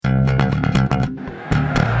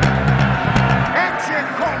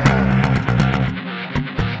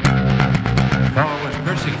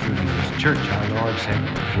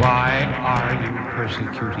Why are you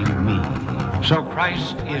persecuting me? So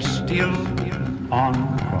Christ is still on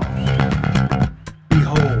the cross.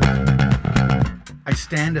 Behold, I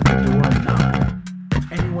stand at the door and knock.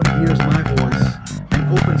 If anyone hears my voice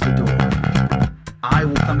and opens the door, I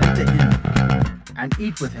will come into him and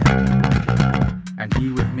eat with him, and he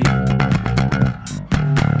with me.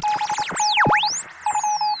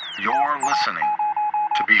 You're listening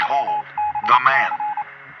to Behold the Man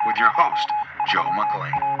with your host, Joe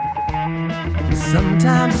McLean.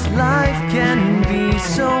 Sometimes life can be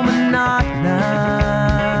so monotonous.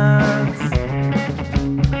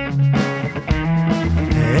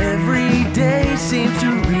 Every day seems to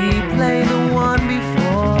replay the one before.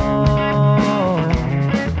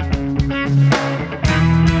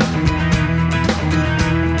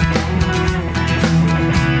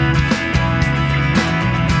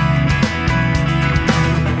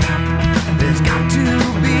 There's got to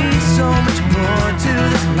be so much more to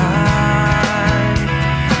this life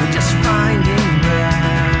than just finding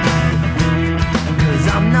breath. 'Cause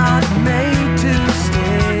I'm not made to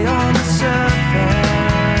stay on the surface.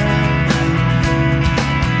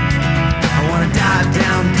 I wanna dive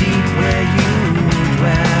down deep where you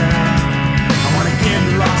dwell. I wanna get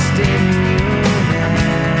lost in you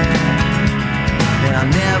there. And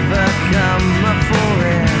I'll never come up for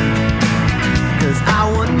it. 'Cause I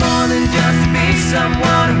want more than just to be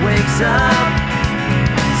someone who wakes up,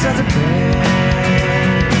 says a prayer,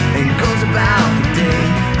 and goes about the day.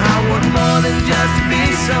 I want more than just to be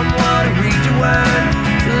someone who reads your word,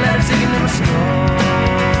 let it sing into a song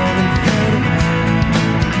and fade away.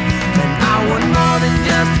 And I want more than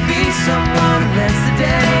just to be someone who lets the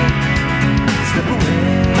day slip away.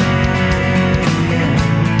 Yeah.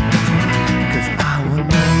 'Cause I want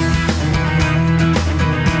more.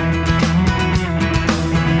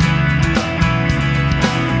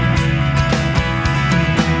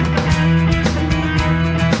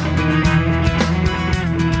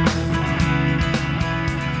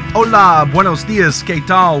 Hola, buenos dias, ¿qué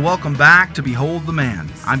tal? Welcome back to Behold the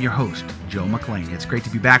Man. I'm your host, Joe McLean. It's great to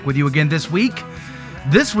be back with you again this week.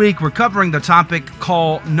 This week, we're covering the topic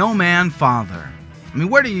called No Man Father. I mean,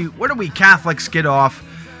 where do we Catholics get off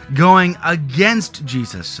going against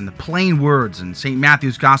Jesus and the plain words in St.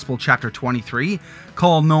 Matthew's Gospel, chapter 23,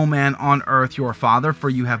 call no man on earth your father, for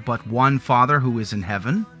you have but one Father who is in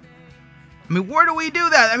heaven? I mean, where do we do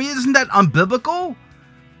that? I mean, isn't that unbiblical?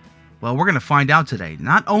 Well, we're going to find out today.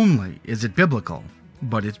 Not only is it biblical,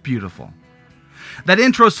 but it's beautiful. That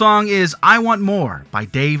intro song is I Want More by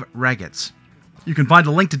Dave Regitz. You can find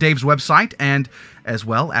a link to Dave's website and as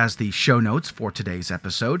well as the show notes for today's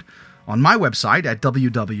episode on my website at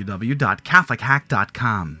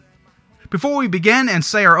www.catholichack.com. Before we begin and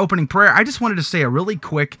say our opening prayer, I just wanted to say a really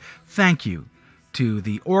quick thank you to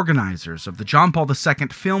the organizers of the John Paul II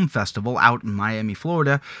Film Festival out in Miami,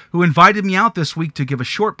 Florida, who invited me out this week to give a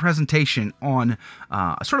short presentation on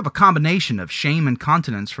sort of a combination of shame and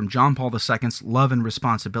continence from John Paul II's Love and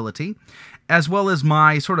Responsibility, as well as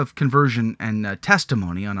my sort of conversion and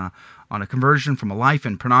testimony on a conversion from a life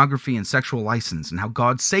in pornography and sexual license and how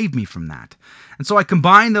God saved me from that. And so I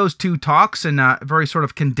combined those two talks in a very sort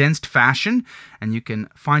of condensed fashion, and you can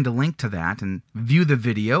find a link to that and view the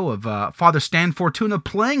video of Father Stan Fortuna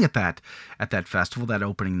playing at that festival that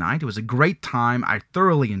opening night. It was a great time. I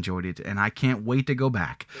thoroughly enjoyed it, and I can't wait to go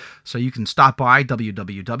back. So you can stop by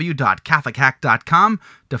www.catholichack.com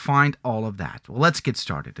to find all of that. Well, let's get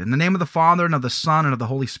started. In the name of the Father, and of the Son, and of the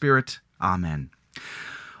Holy Spirit. Amen.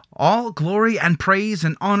 All glory and praise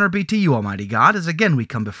and honor be to you, Almighty God, as again we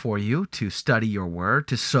come before you to study your word,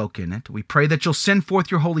 to soak in it. We pray that you'll send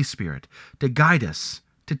forth your Holy Spirit to guide us,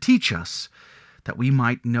 to teach us, that we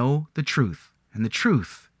might know the truth. And the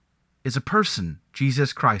truth is a person,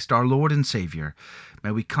 Jesus Christ, our Lord and Savior.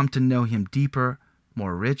 May we come to know him deeper,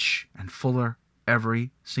 more rich, and fuller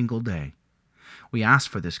every single day. We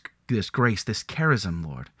ask for this grace, this charism,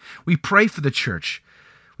 Lord. We pray for the church.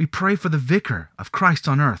 We pray for the vicar of Christ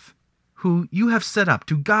on earth, who you have set up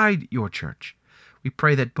to guide your church. We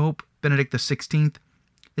pray that Pope Benedict XVI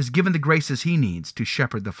is given the graces he needs to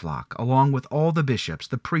shepherd the flock, along with all the bishops,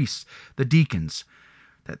 the priests, the deacons,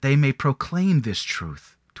 that they may proclaim this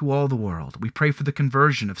truth to all the world. We pray for the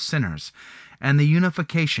conversion of sinners and the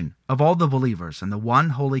unification of all the believers in the one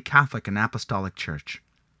holy Catholic and Apostolic Church.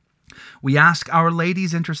 We ask Our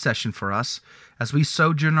Lady's intercession for us as we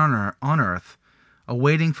sojourn on earth,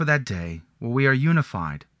 awaiting for that day where we are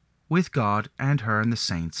unified with God and her and the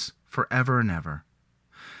saints forever and ever.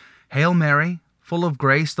 Hail Mary, full of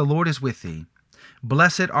grace, the Lord is with thee.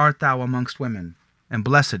 Blessed art thou amongst women, and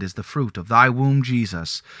blessed is the fruit of thy womb,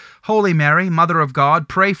 Jesus. Holy Mary, Mother of God,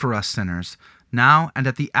 pray for us sinners, now and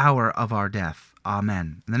at the hour of our death.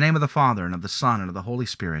 Amen. In the name of the Father, and of the Son, and of the Holy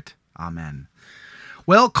Spirit. Amen.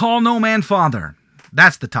 Well, call no man father.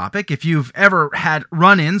 That's the topic. If you've ever had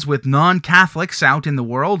run-ins with non-Catholics out in the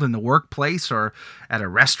world, in the workplace, or at a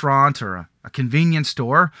restaurant, or a convenience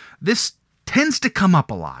store, this tends to come up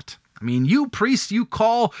a lot. I mean, you priests, you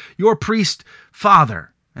call your priest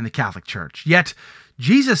father in the Catholic Church. Yet,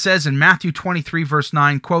 Jesus says in Matthew 23, verse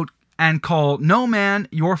 9, quote, "And call no man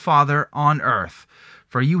your father on earth,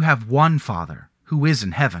 for you have one Father, who is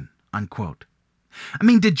in heaven," unquote. I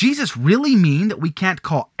mean, did Jesus really mean that we can't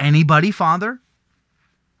call anybody father?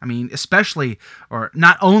 I mean, especially, or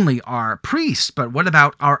not only our priests, but what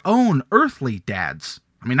about our own earthly dads?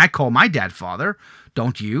 I mean, I call my dad father,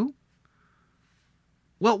 don't you?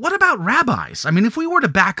 Well, what about rabbis? I mean, if we were to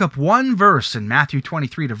back up one verse in Matthew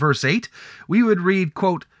 23 to verse 8, we would read,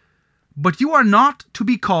 quote, "But you are not to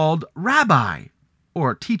be called rabbi,"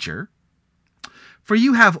 or teacher, "for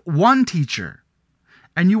you have one teacher,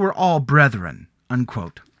 and you are all brethren,"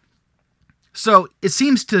 unquote. So it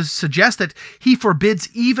seems to suggest that he forbids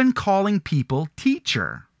even calling people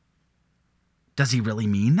teacher. Does he really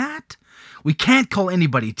mean that? We can't call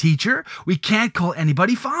anybody teacher. We can't call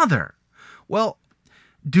anybody father. Well,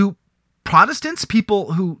 do Protestants,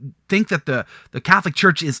 people who think that the Catholic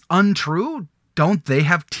Church is untrue, don't they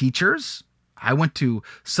have teachers? I went to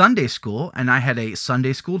Sunday school, and I had a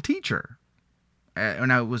Sunday school teacher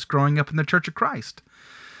when I was growing up in the Church of Christ.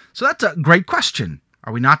 So that's a great question.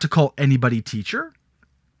 Are we not to call anybody teacher?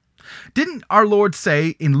 Didn't our Lord say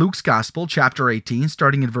in Luke's Gospel, chapter 18,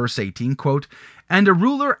 starting in verse 18, quote, "And a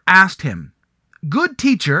ruler asked him, 'Good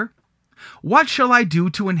teacher, what shall I do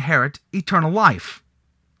to inherit eternal life?'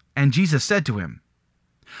 And Jesus said to him,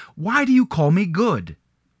 'Why do you call me good?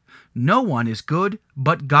 No one is good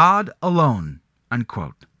but God alone,'"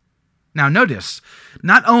 unquote. Now notice,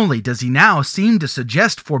 not only does he now seem to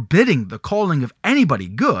suggest forbidding the calling of anybody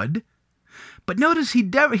good, but notice he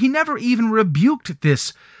never even rebuked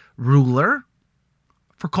this ruler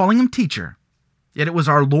for calling him teacher. Yet it was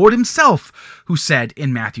our Lord himself who said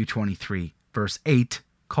in Matthew 23, verse 8,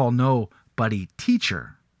 "Call nobody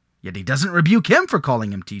teacher." Yet he doesn't rebuke him for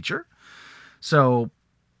calling him teacher. So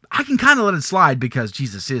I can kind of let it slide because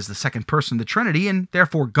Jesus is the second person of the Trinity and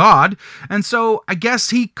therefore God. And so I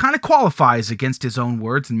guess he kind of qualifies against his own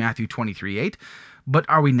words in Matthew 23:8. But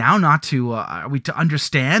are we now not to, are we to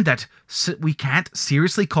understand that we can't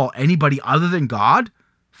seriously call anybody other than God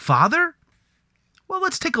Father? Well,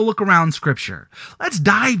 let's take a look around Scripture. Let's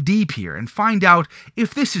dive deep here and find out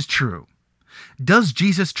if this is true. Does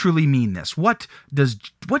Jesus truly mean this? What does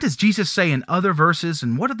Jesus say in other verses,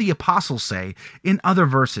 and what do the apostles say in other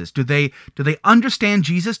verses? Do they understand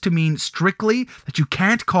Jesus to mean strictly that you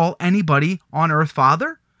can't call anybody on earth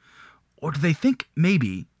Father? Or do they think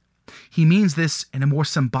maybe he means this in a more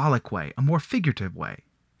symbolic way, a more figurative way?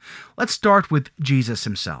 Let's start with Jesus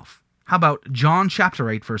himself. How about John chapter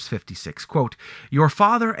 8, verse 56? Quote, "Your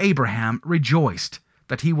father Abraham rejoiced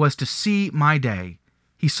that he was to see my day.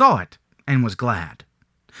 He saw it and was glad."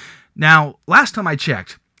 Now, last time I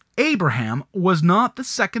checked, Abraham was not the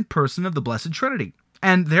second person of the Blessed Trinity,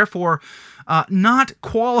 and therefore not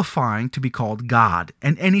qualifying to be called God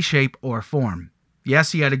in any shape or form.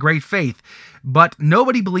 Yes, he had a great faith, but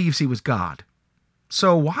nobody believes he was God.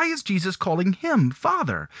 So why is Jesus calling him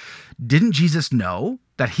Father? Didn't Jesus know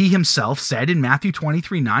that he himself said in Matthew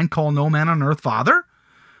 23:9, "Call no man on earth Father"?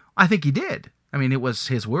 I think he did. I mean, it was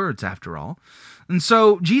his words after all. And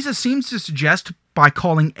so Jesus seems to suggest by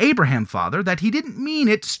calling Abraham Father that he didn't mean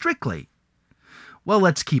it strictly. Well,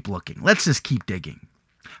 let's keep looking. Let's just keep digging.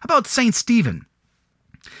 How about St. Stephen?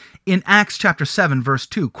 In Acts chapter 7, verse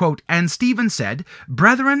 2, quote, "And Stephen said,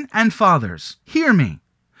 'Brethren and fathers, hear me.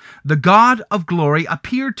 The God of glory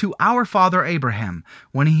appeared to our father Abraham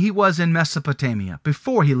when he was in Mesopotamia,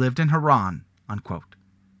 before he lived in Haran,'" unquote.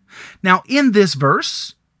 Now, in this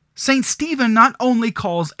verse, St. Stephen not only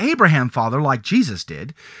calls Abraham Father like Jesus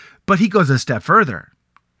did, but he goes a step further.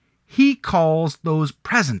 He calls those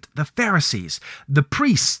present, the Pharisees, the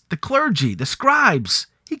priests, the clergy, the scribes,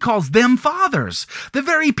 he calls them fathers. The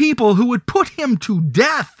very people who would put him to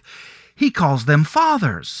death, he calls them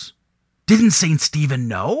fathers. Didn't St. Stephen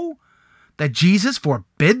know that Jesus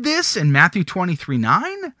forbid this in Matthew 23:9?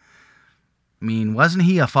 I mean, wasn't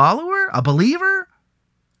he a follower, a believer?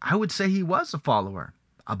 I would say he was a follower,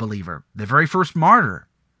 a believer, the very first martyr.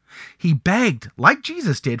 He begged, like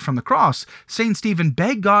Jesus did from the cross, St. Stephen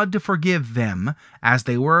begged God to forgive them as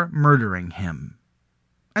they were murdering him.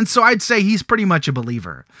 And so I'd say he's pretty much a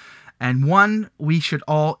believer, and one we should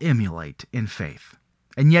all emulate in faith.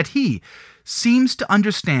 And yet he seems to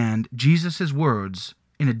understand Jesus' words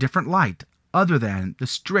in a different light, other than the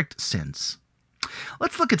strict sins.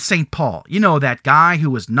 Let's look at St. Paul. You know, that guy who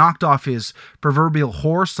was knocked off his proverbial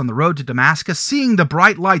horse on the road to Damascus, seeing the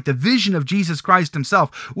bright light, the vision of Jesus Christ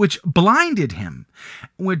himself, which blinded him,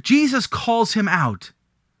 where Jesus calls him out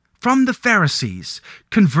from the Pharisees,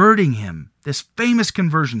 converting him. This famous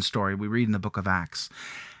conversion story we read in the book of Acts,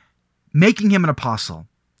 making him an apostle.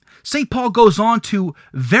 St. Paul goes on to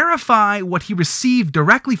verify what he received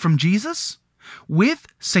directly from Jesus with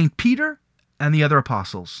St. Peter and the other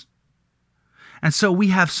apostles. And so we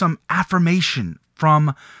have some affirmation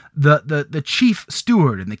from the chief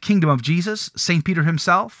steward in the kingdom of Jesus, St. Peter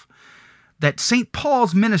himself, that St.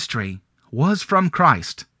 Paul's ministry was from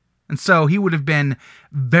Christ. And so he would have been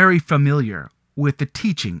very familiar with the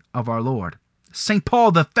teaching of our Lord. St.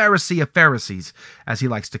 Paul, the Pharisee of Pharisees, as he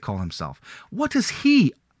likes to call himself.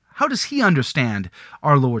 How does he understand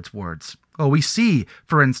our Lord's words? Well, we see,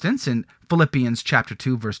 for instance, in Philippians chapter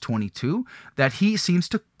 2, verse 22, that he seems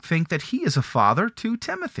to think that he is a father to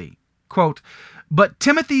Timothy. Quote, "But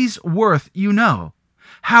Timothy's worth you know,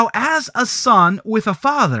 how as a son with a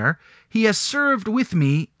father he has served with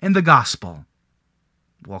me in the gospel."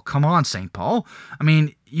 Well, come on, St. Paul. I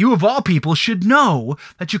mean, you of all people should know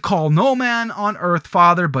that you call no man on earth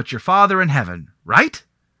father but your Father in heaven, right?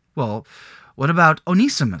 Well, what about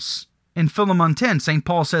Onesimus? In Philemon 10, St.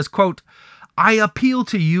 Paul says, quote, "I appeal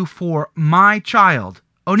to you for my child,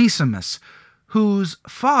 Onesimus, whose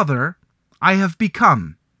father I have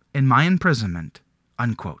become in my imprisonment,"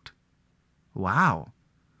 unquote. Wow.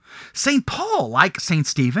 St. Paul, like St.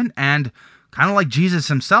 Stephen, and kind of like Jesus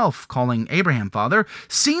himself calling Abraham father,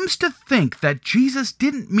 seems to think that Jesus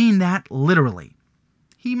didn't mean that literally.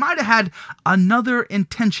 He might have had another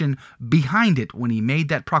intention behind it when he made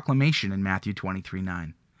that proclamation in Matthew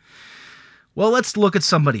 23:9. Well, let's look at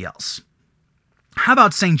somebody else. How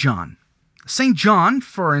about St. John? St. John,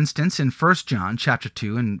 for instance, in 1 John chapter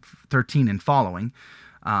 2 and 13 and following,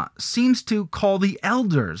 seems to call the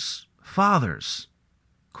elders fathers.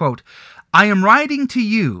 Quote, "I am writing to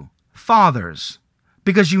you, fathers,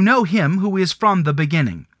 because you know him who is from the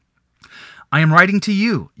beginning. I am writing to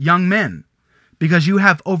you, young men, because you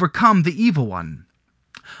have overcome the evil one.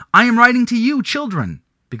 I am writing to you, children,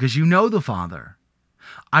 because you know the Father.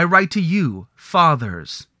 I write to you,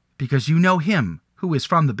 fathers, because you know him who is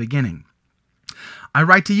from the beginning. I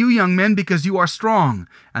write to you, young men, because you are strong,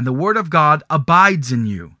 and the word of God abides in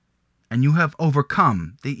you, and you have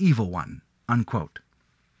overcome the evil one." Unquote.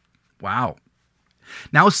 Wow.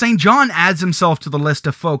 Now, St. John adds himself to the list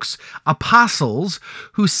of folks, apostles,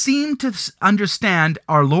 who seem to understand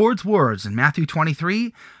our Lord's words in Matthew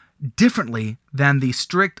 23 differently than the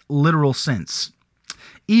strict literal sense.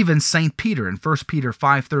 Even St. Peter in 1 Peter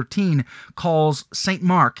 5:13 calls St.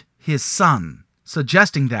 Mark his son,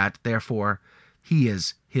 suggesting that, therefore, he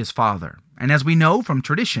is his father. And as we know from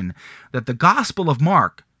tradition, that the Gospel of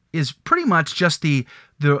Mark is pretty much just the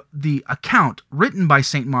account written by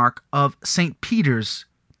St. Mark of St. Peter's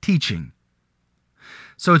teaching.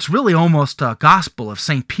 So it's really almost a Gospel of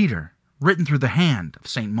St. Peter, written through the hand of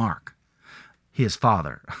St. Mark, his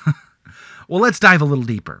father. Well, let's dive a little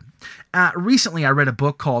deeper. Recently, I read a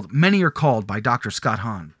book called Many Are Called by Dr. Scott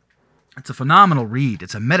Hahn. It's a phenomenal read.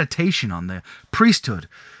 It's a meditation on the priesthood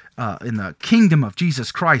in the kingdom of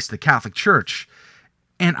Jesus Christ, the Catholic Church.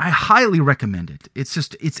 And I highly recommend it.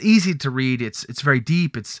 It's easy to read. It's very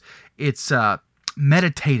deep. It's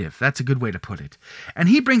meditative. That's a good way to put it. And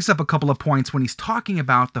he brings up a couple of points when he's talking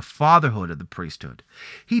about the fatherhood of the priesthood.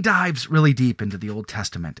 He dives really deep into the Old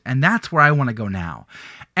Testament, and that's where I want to go now.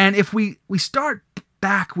 And if we start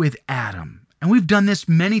back with Adam, and we've done this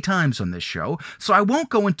many times on this show, so I won't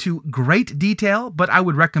go into great detail, but I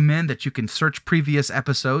would recommend that you can search previous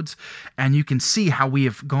episodes, and you can see how we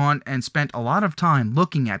have gone and spent a lot of time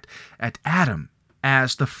looking at Adam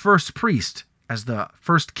as the first priest, as the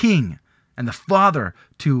first king, and the father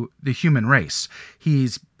to the human race.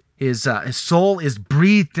 His soul is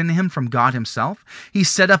breathed in him from God himself.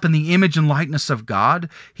 He's set up in the image and likeness of God.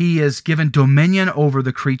 He is given dominion over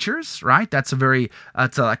the creatures, right? That's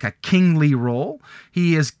like a kingly role.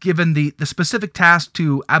 He is given the specific task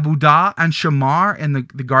to Abudah and Shamar in the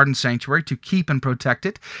garden sanctuary to keep and protect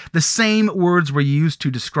it. The same words were used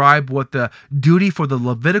to describe what the duty for the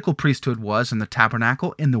Levitical priesthood was in the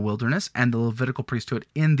tabernacle in the wilderness and the Levitical priesthood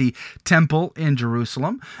in the temple in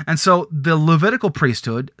Jerusalem. And so the Levitical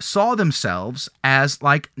priesthood saw themselves as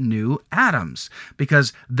like new Adams,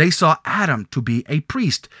 because they saw Adam to be a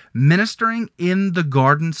priest ministering in the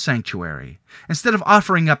garden sanctuary. Instead of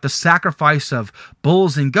offering up the sacrifice of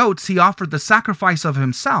bulls and goats, he offered the sacrifice of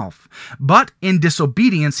himself. But in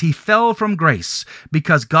disobedience, he fell from grace,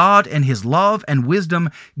 because God, in his love and wisdom,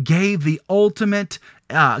 gave the ultimate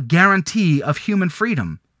guarantee of human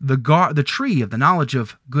freedom, the tree of the knowledge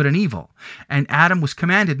of good and evil. And Adam was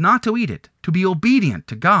commanded not to eat it, to be obedient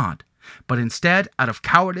to God. But instead, out of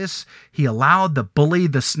cowardice, he allowed the bully,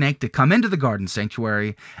 the snake, to come into the garden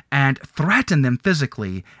sanctuary and threaten them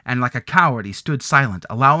physically, and like a coward, he stood silent,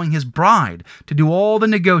 allowing his bride to do all the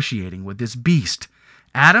negotiating with this beast.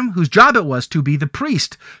 Adam, whose job it was to be the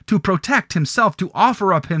priest, to protect himself, to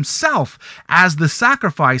offer up himself as the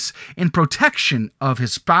sacrifice in protection of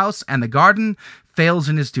his spouse and the garden, fails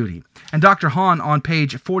in his duty. And Dr. Hahn, on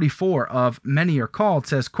page 44 of Many Are Called,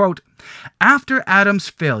 says, quote, "After Adam's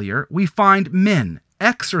failure, we find men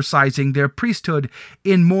exercising their priesthood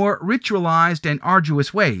in more ritualized and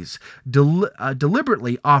arduous ways,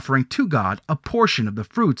 deliberately offering to God a portion of the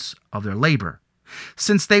fruits of their labor.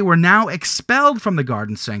 Since they were now expelled from the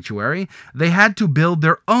garden sanctuary, they had to build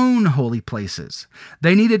their own holy places.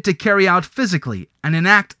 They needed to carry out physically and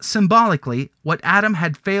enact symbolically what Adam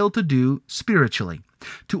had failed to do spiritually,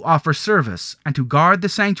 to offer service and to guard the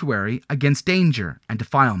sanctuary against danger and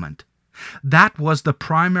defilement. That was the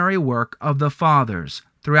primary work of the fathers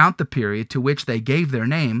throughout the period to which they gave their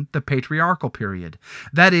name, the patriarchal period.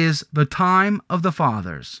 That is, the time of the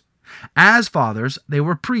fathers. As fathers, they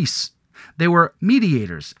were priests. They were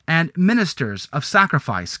mediators and ministers of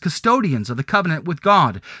sacrifice, custodians of the covenant with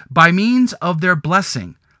God. By means of their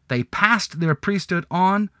blessing, they passed their priesthood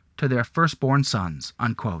on to their firstborn sons."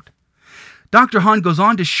 Unquote. Dr. Hahn goes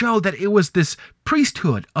on to show that it was this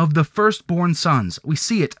priesthood of the firstborn sons. We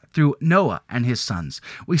see it through Noah and his sons.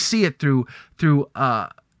 We see it through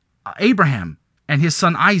Abraham and his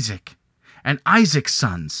son Isaac, and Isaac's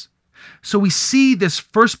sons. So we see this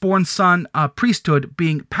firstborn son priesthood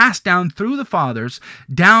being passed down through the fathers,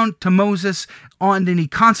 down to Moses, and then he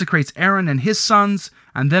consecrates Aaron and his sons,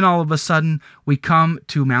 and then all of a sudden we come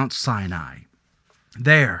to Mount Sinai.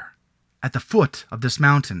 There, at the foot of this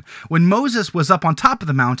mountain, when Moses was up on top of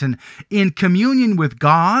the mountain in communion with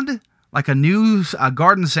God, like a new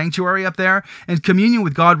garden sanctuary up there, in communion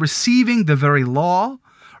with God, receiving the very law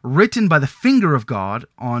written by the finger of God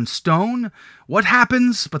on stone, what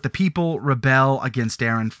happens? But the people rebel against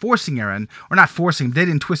Aaron, forcing Aaron, or not forcing him, they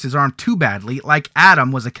didn't twist his arm too badly. Like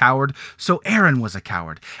Adam was a coward, so Aaron was a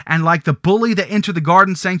coward. And like the bully that entered the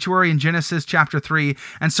garden sanctuary in Genesis chapter 3,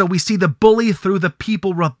 and so we see the bully through the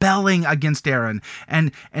people rebelling against Aaron.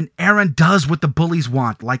 And Aaron does what the bullies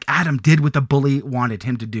want, like Adam did what the bully wanted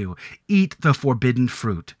him to do: eat the forbidden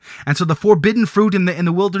fruit. And so the forbidden fruit in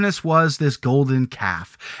the wilderness was this golden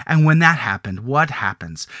calf. And when that happened, what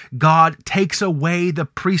happens? God takes away the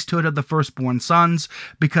priesthood of the firstborn sons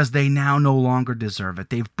because they now no longer deserve it.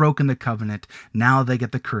 They've broken the covenant. Now they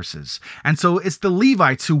get the curses. And so it's the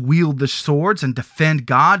Levites who wield the swords and defend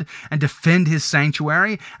God and defend his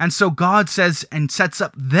sanctuary. And so God says and sets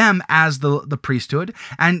up them as the priesthood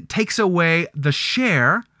and takes away the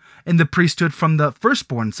share in the priesthood from the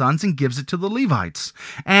firstborn sons and gives it to the Levites.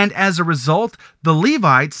 And as a result, the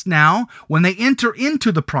Levites now, when they enter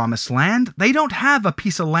into the promised land, they don't have a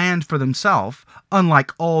piece of land for themselves,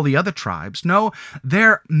 unlike all the other tribes. No,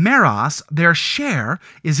 their meros, their share,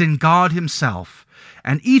 is in God himself.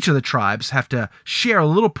 And each of the tribes have to share a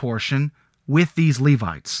little portion with these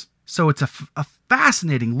Levites. So it's a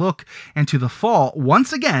fascinating look into the fall,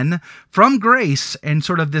 once again, from grace and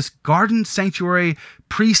sort of this garden sanctuary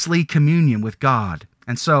priestly communion with God.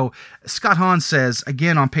 And so Scott Hahn says,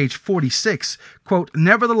 again on page 46, quote,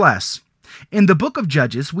 "Nevertheless, in the book of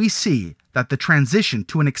Judges, we see that the transition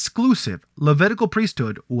to an exclusive Levitical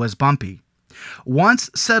priesthood was bumpy. Once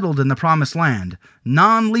settled in the Promised Land,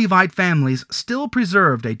 non-Levite families still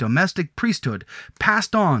preserved a domestic priesthood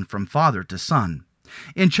passed on from father to son.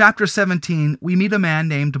 In chapter 17, we meet a man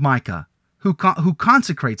named Micah, who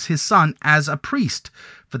consecrates his son as a priest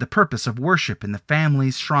for the purpose of worship in the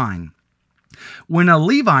family's shrine. When a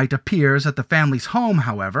Levite appears at the family's home,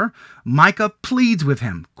 however, Micah pleads with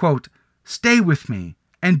him, quote, 'Stay with me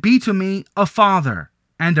and be to me a father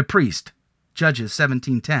and a priest.' Judges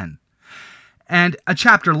 17:10. And a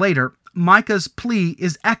chapter later, Micah's plea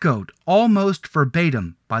is echoed almost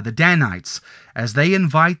verbatim by the Danites as they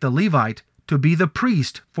invite the Levite to be the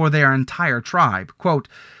priest for their entire tribe. Quote,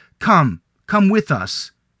 'Come with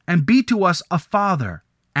us, and be to us a father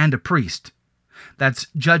and a priest.' That's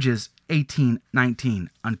Judges 18:19,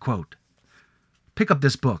 unquote. Pick up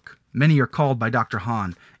this book, Many Are Called by Dr.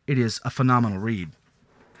 Hahn. it is a phenomenal read.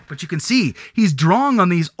 But you can see he's drawing on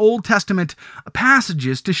these Old Testament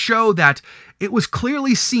passages to show that it was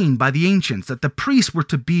clearly seen by the ancients that the priests were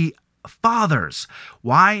to be fathers.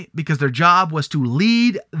 Why? Because their job was to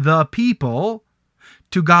lead the people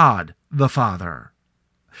to God the Father.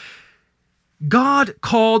 God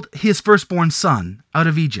called his firstborn son out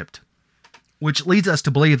of Egypt, which leads us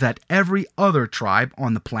to believe that every other tribe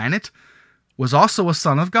on the planet was also a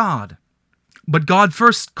son of God. But God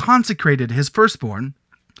first consecrated his firstborn,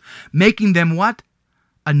 making them what?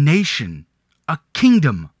 A nation, a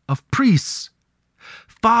kingdom of priests,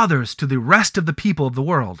 fathers to the rest of the people of the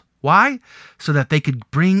world. Why? So that they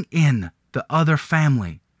could bring in the other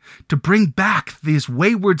family, to bring back these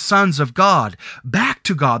wayward sons of God back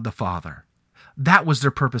to God the Father. That was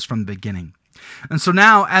their purpose from the beginning. And so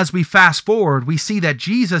now, as we fast forward, we see that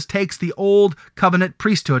Jesus takes the old covenant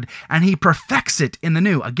priesthood and he perfects it in the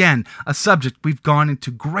new. Again, a subject we've gone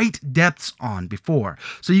into great depths on before.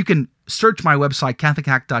 So you can search my website,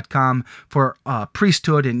 CatholicHack.com, for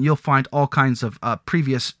priesthood, and you'll find all kinds of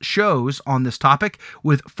previous shows on this topic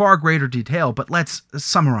with far greater detail. But let's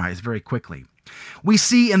summarize very quickly. We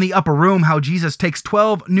see in the upper room how Jesus takes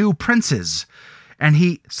 12 new princes, and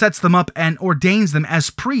he sets them up and ordains them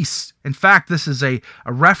as priests. In fact, this is a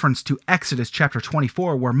reference to Exodus chapter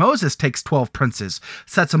 24, where Moses takes 12 princes,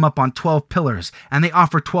 sets them up on 12 pillars, and they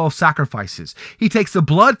offer 12 sacrifices. He takes the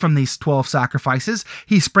blood from these 12 sacrifices,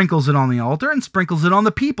 he sprinkles it on the altar and sprinkles it on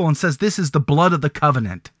the people and says, "This is the blood of the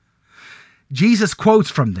covenant." Jesus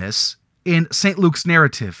quotes from this in St. Luke's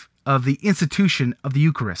narrative of the institution of the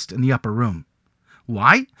Eucharist in the upper room.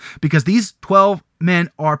 Why? Because these 12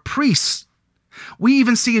 men are priests. We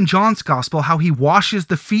even see in John's Gospel how he washes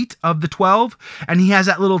the feet of the 12, and he has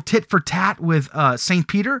that little tit for tat with St.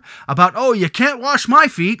 Peter about, "Oh, you can't wash my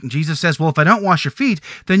feet." And Jesus says, "Well, if I don't wash your feet,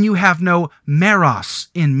 then you have no meros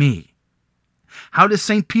in me." How does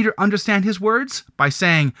St. Peter understand his words? By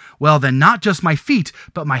saying, "Well, then not just my feet,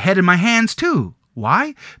 but my head and my hands too."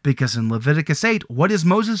 Why? Because in Leviticus 8, what does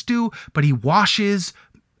Moses do? But he washes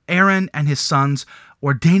Aaron and his sons,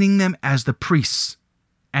 ordaining them as the priests,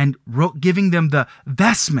 and giving them the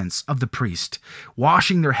vestments of the priest,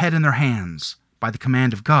 washing their head and their hands by the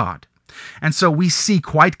command of God. And so we see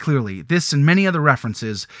quite clearly this and many other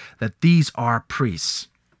references that these are priests.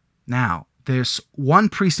 Now, there's one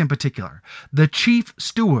priest in particular, the chief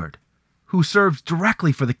steward, who serves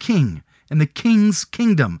directly for the king in the king's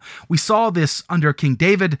kingdom. We saw this under King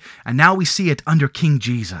David, and now we see it under King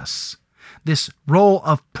Jesus. This role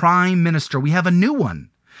of prime minister, we have a new one.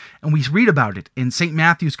 And we read about it in St.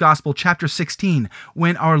 Matthew's Gospel, chapter 16,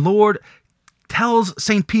 when our Lord tells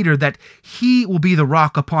St. Peter that he will be the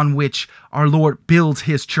rock upon which our Lord builds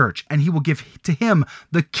his church, and he will give to him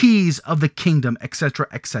the keys of the kingdom, etc.,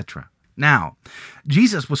 etc. Now,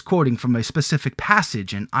 Jesus was quoting from a specific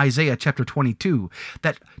passage in Isaiah chapter 22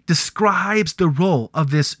 that describes the role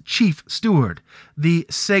of this chief steward, the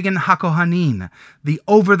Segen HaKohanin, the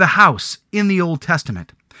over the house in the Old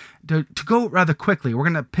Testament. To go rather quickly, we're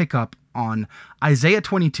going to pick up on Isaiah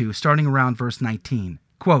 22, starting around verse 19.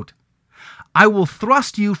 Quote, "I will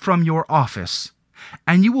thrust you from your office,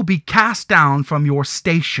 and you will be cast down from your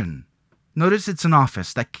station." Notice it's an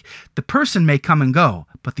office. That the person may come and go,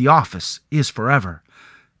 but the office is forever.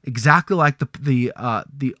 Exactly like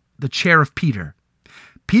the chair of Peter.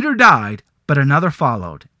 Peter died, but another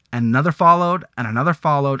followed, and another followed, and another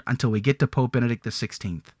followed, until we get to Pope Benedict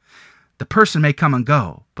XVI. The person may come and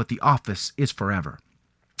go, but the office is forever.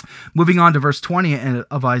 Moving on to verse 20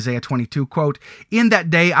 of Isaiah 22, quote, "In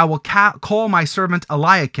that day I will call my servant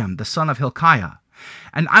Eliakim, the son of Hilkiah,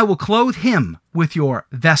 and I will clothe him with your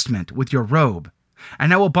vestment, with your robe,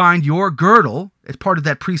 and I will bind your girdle," as part of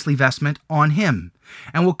that priestly vestment, "on him,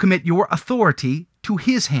 and will commit your authority to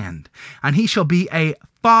his hand, and he shall be a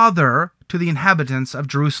father to the inhabitants of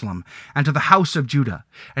Jerusalem and to the house of Judah.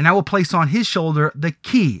 And I will place on his shoulder the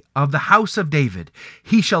key of the house of David.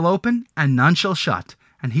 He shall open, and none shall shut,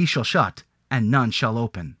 and he shall shut, and none shall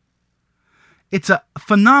open." It's a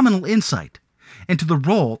phenomenal insight into the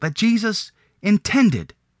role that Jesus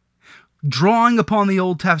intended, drawing upon the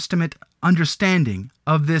Old Testament understanding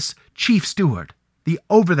of this chief steward, the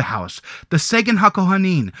over the house, the Segen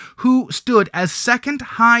HaKohanin, who stood as second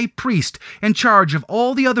high priest in charge of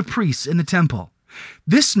all the other priests in the temple.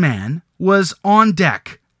 This man was on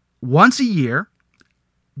deck once a year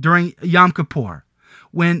during Yom Kippur,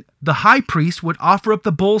 when the high priest would offer up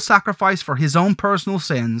the bull sacrifice for his own personal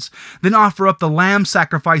sins, then offer up the lamb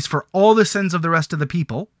sacrifice for all the sins of the rest of the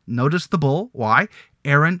people. Notice the bull. Why?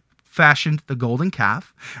 Aaron fashioned the golden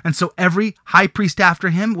calf, and so every high priest after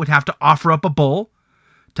him would have to offer up a bull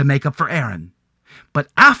to make up for Aaron. But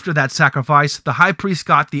after that sacrifice, the high priest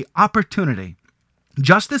got the opportunity,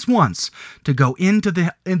 just this once, to go into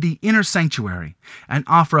the inner sanctuary and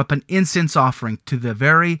offer up an incense offering to the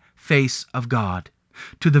very face of God,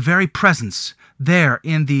 to the very presence there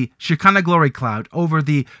in the Shekinah glory cloud over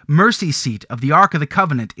the mercy seat of the Ark of the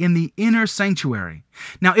Covenant in the inner sanctuary.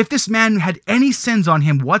 Now, if this man had any sins on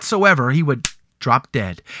him whatsoever, he would drop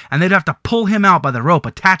dead, and they'd have to pull him out by the rope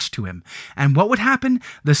attached to him. And what would happen?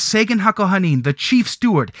 The Segen HaKohanim, the chief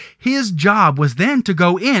steward, his job was then to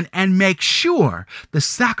go in and make sure the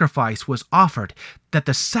sacrifice was offered, that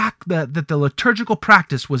the liturgical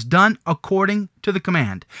practice was done according to the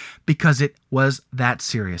command, because it was that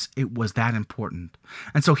serious. It was that important.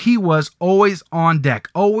 And so he was always on deck,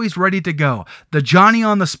 always ready to go, the Johnny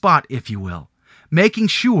on the spot, if you will, making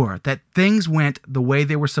sure that things went the way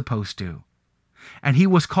they were supposed to. And he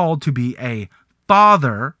was called to be a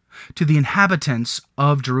father to the inhabitants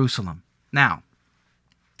of Jerusalem. Now,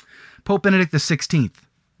 Pope Benedict XVI,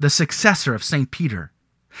 the successor of St. Peter,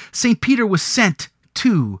 was sent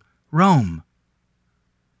to Rome.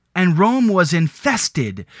 And Rome was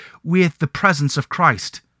infested with the presence of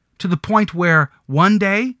Christ, to the point where one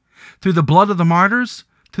day, through the blood of the martyrs,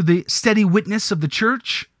 through the steady witness of the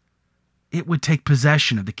church, it would take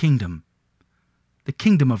possession of the kingdom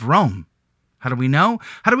of Rome. How do we know?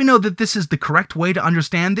 How do we know that this is the correct way to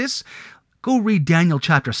understand this? Go read Daniel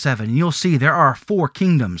chapter 7, and you'll see there are 4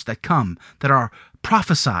 kingdoms that come, that are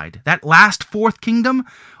prophesied. That last 4th kingdom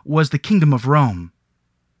was the kingdom of Rome.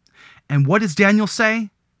 And what does Daniel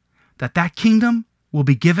say? That kingdom will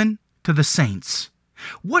be given to the saints.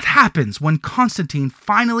 What happens when Constantine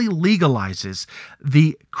finally legalizes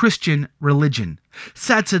the Christian religion,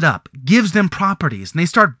 sets it up, gives them properties, and they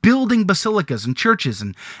start building basilicas and churches,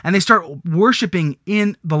 and they start worshiping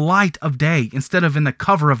in the light of day instead of in the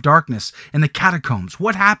cover of darkness in the catacombs?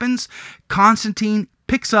 What happens? Constantine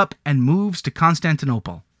picks up and moves to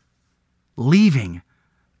Constantinople, leaving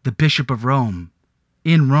the Bishop of Rome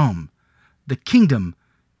in Rome. The kingdom,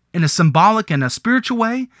 in a symbolic and a spiritual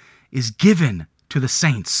way, is given to the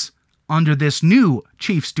saints under this new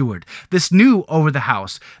chief steward, this new over the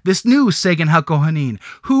house, this new Segen HaKohanim,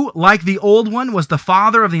 who, like the old one, was the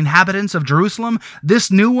father of the inhabitants of Jerusalem.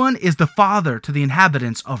 This new one is the father to the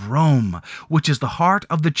inhabitants of Rome, which is the heart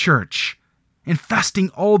of the church, infesting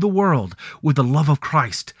all the world with the love of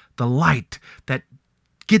Christ, the light that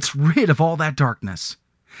gets rid of all that darkness.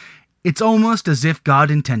 It's almost as if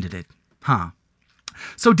God intended it, huh?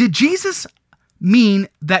 So did Jesus mean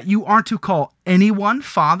that you aren't to call anyone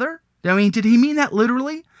father? I mean, did he mean that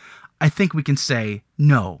literally? I think we can say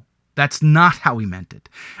no. That's not how he meant it.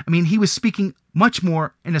 I mean, he was speaking much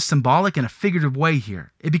more in a symbolic and a figurative way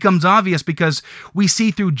here. It becomes obvious because we see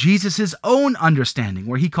through Jesus' own understanding,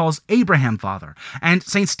 where he calls Abraham father, and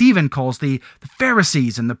St. Stephen calls the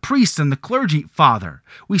Pharisees and the priests and the clergy father.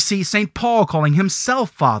 We see St. Paul calling himself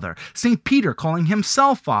father, St. Peter calling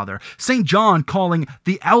himself father, St. John calling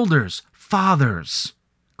the elders fathers.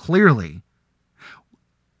 Clearly,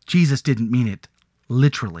 Jesus didn't mean it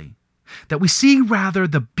literally. That we see rather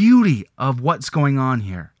the beauty of what's going on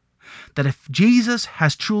here. That if Jesus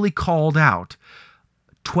has truly called out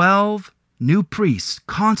 12 new priests,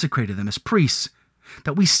 consecrated them as priests,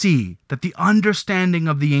 that we see that the understanding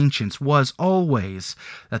of the ancients was always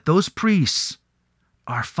that those priests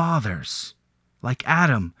are fathers, like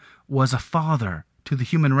Adam was a father to the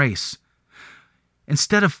human race.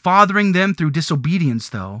 Instead of fathering them through disobedience,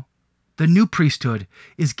 though, the new priesthood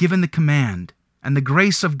is given the command and the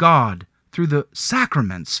grace of God through the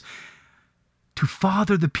sacraments to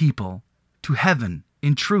father the people to heaven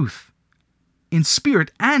in truth, in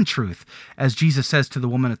spirit and truth, as Jesus says to the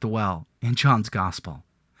woman at the well in John's Gospel.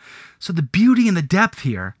 So the beauty and the depth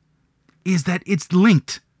here is that it's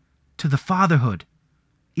linked to the fatherhood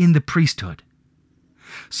in the priesthood.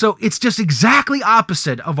 So it's just exactly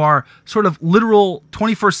opposite of our sort of literal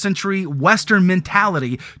 21st century Western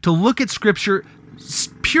mentality to look at Scripture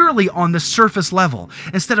purely on the surface level,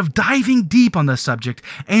 instead of diving deep on the subject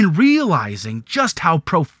and realizing just how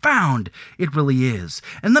profound it really is.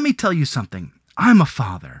 And let me tell you something. I'm a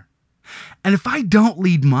father. And if I don't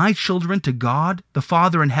lead my children to God, the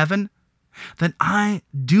Father in heaven, then I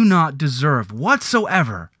do not deserve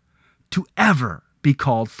whatsoever to ever be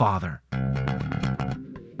called father.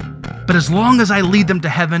 But as long as I lead them to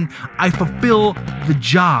heaven, I fulfill the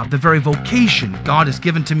job, the very vocation God has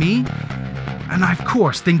given to me, and I, of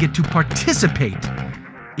course, then get to participate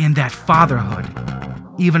in that fatherhood,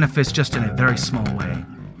 even if it's just in a very small way.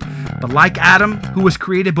 But like Adam, who was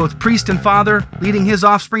created both priest and father, leading his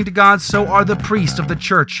offspring to God, so are the priests of the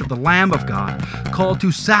church of the Lamb of God, called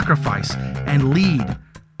to sacrifice and lead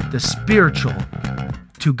the spiritual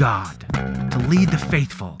to God, to lead the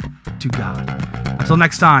faithful to God. Until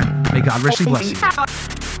next time, may God richly bless you.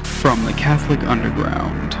 From the Catholic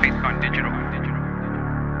Underground.